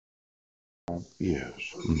Yes.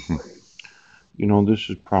 This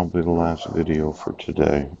is probably the last video for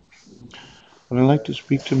today. But I'd like to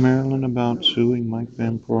speak to Marilyn about suing Mike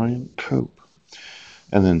Van Bryant Cope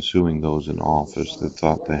and then suing those in office that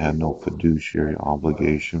thought they had no fiduciary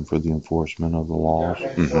obligation for the enforcement of the laws.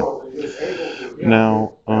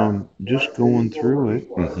 Now, just going through it,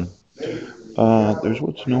 there's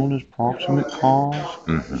what's known as proximate cause,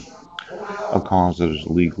 a cause that is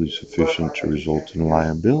legally sufficient to result in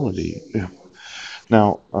liability.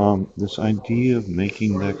 Now, this idea of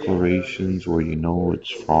making declarations where you know it's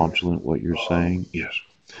fraudulent what you're saying, yes,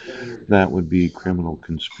 that would be criminal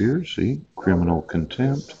conspiracy, criminal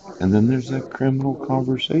contempt, and then there's that criminal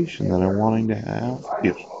conversation that I'm wanting to have,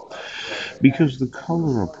 yes, because the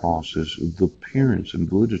color of process, the appearance and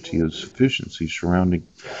validity of sufficiency surrounding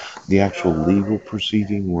the actual legal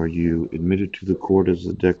proceeding where you admitted to the court as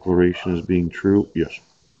the declaration as being true, yes,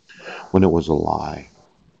 when it was a lie.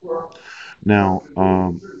 Now,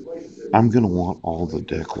 I'm going to want all the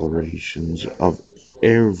declarations of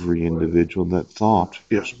every individual that thought,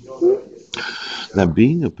 yes, that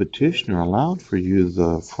being a petitioner allowed for you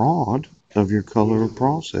the fraud of your color of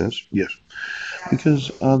process, yes, because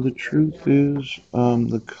the truth is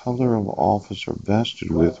the color of office are vested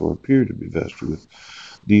with or appear to be vested with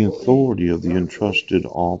the authority of the entrusted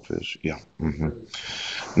office, yeah.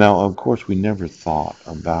 Now, of course, we never thought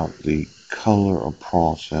about the color of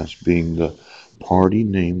process being the party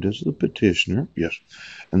named as the petitioner, yes,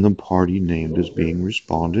 and the party named as being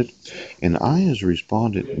respondent. And I, as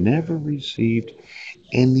respondent, never received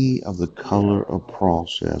any of the color of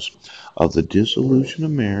process of the dissolution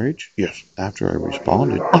of marriage, yes, after I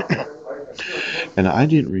responded. And I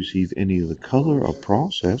didn't receive any of the color of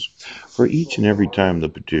process for each and every time the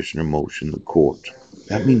petitioner motioned the court.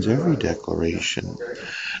 That means every declaration.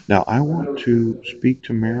 Now, I want to speak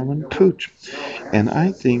to Marilyn Pooch, and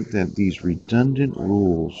I think that these redundant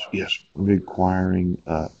rules, yes, requiring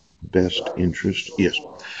best interest, yes,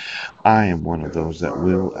 I am one of those that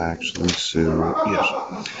will actually sue,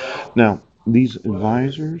 yes. Now, these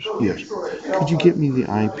advisors, yes, could you get me the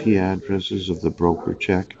IP addresses of the broker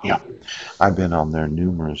check? Yeah, I've been on there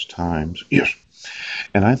numerous times, yes.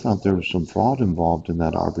 And I thought there was some fraud involved in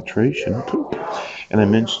that arbitration. And I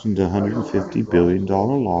mentioned a $150 billion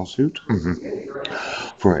lawsuit.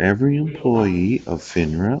 For every employee of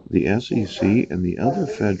FINRA, the SEC, and the other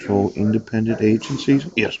federal independent agencies,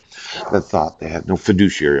 yes, that thought they had no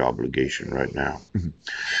fiduciary obligation right now.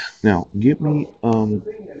 Now, get me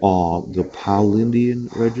the Paulindian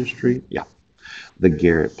Registry. Yeah, the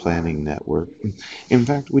Garrett Planning Network. In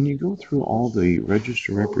fact, when you go through all the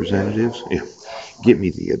registered representatives, yeah, get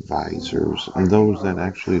me the advisors and those that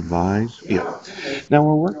actually advise. Yeah. Now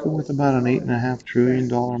we're working with about an $8.5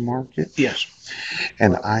 trillion market. Yes.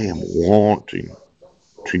 And I am wanting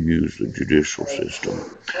to use the judicial system.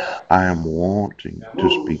 I am wanting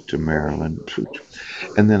to speak to Maryland.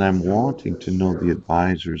 And then I'm wanting to know the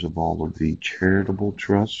advisors of all of the charitable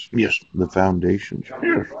trusts. Yes. The foundations.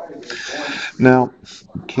 Yes. Now,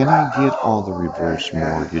 can I get all the reverse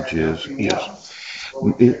mortgages? Yes.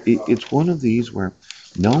 It's one of these where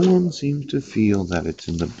no one seems to feel that it's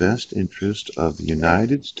in the best interest of the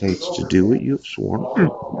United States to do what you've sworn,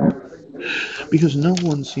 because no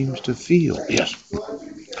one seems to feel, yes,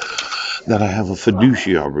 that I have a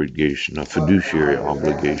fiduciary obligation.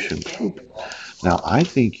 Now, I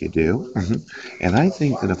think you do. And I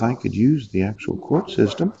think that if I could use the actual court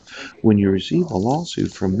system, when you receive a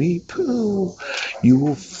lawsuit from me, pooh, you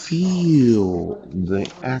will feel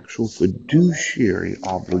the actual fiduciary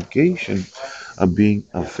obligation of being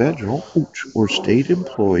a federal or state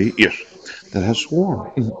employee, yes, that has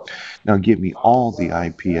sworn. Now give me all the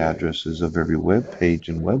IP addresses of every web page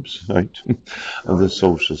and website of the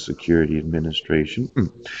Social Security Administration.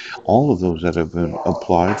 All of those that have been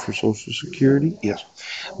applied for Social Security, yes,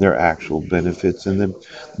 their actual benefits. And then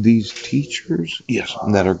these teachers, yes,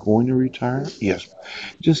 that are going to retire, yes,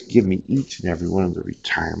 just give me each and every one of the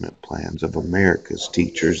retirement plans of America's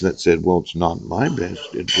teachers that said, well, it's not in my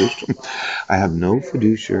best interest. I have no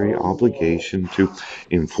fiduciary obligation to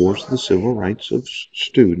enforce the civil rights of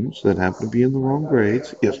students that happen to be in the wrong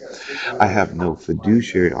grades. Yes, I have no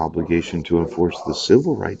fiduciary obligation to enforce the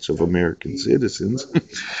civil rights of American citizens.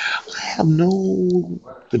 I have no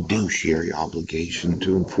fiduciary obligation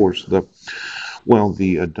to enforce the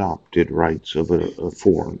adopted rights of a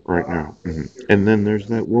foreign right now. And then there's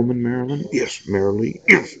that woman, Marilyn. Yes, Marilyn.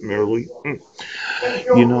 Yes, Marilyn.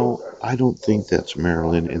 I don't think that's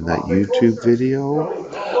Marilyn in that YouTube video.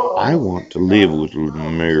 I want to live with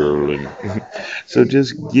Marilyn. So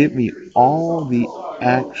just give me all the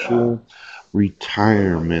actual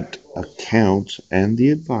retirement accounts and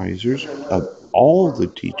the advisors of all the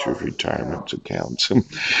teachers' retirement accounts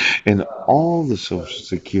and all the Social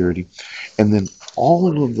Security, and then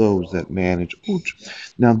all of those that manage. Oops.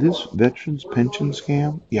 Now, this veterans pension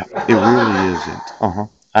scam, yeah, it really isn't.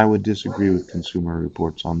 I would disagree with Consumer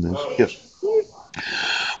Reports on this. Yes.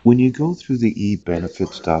 When you go through the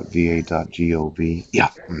ebenefits.va.gov,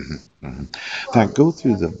 yeah. In fact, go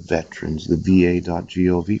through the veterans, the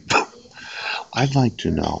va.gov. I'd like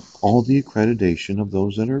to know all the accreditation of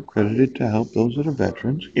those that are accredited to help those that are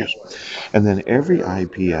veterans. Yes. And then every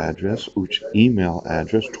IP address, which email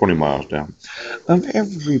address, 20 miles down, of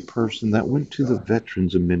every person that went to the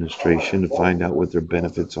Veterans Administration to find out what their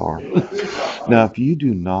benefits are. Now, if you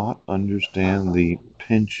do not understand the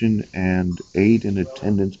pension and aid and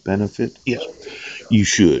attendance benefit, yes, you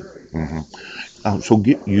should. So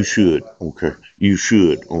get you should, okay. You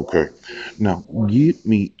should, okay. Now get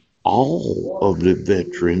me all of the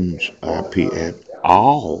veterans IP at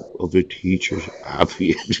all of the teachers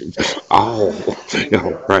IP all,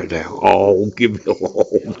 right now, all give me all.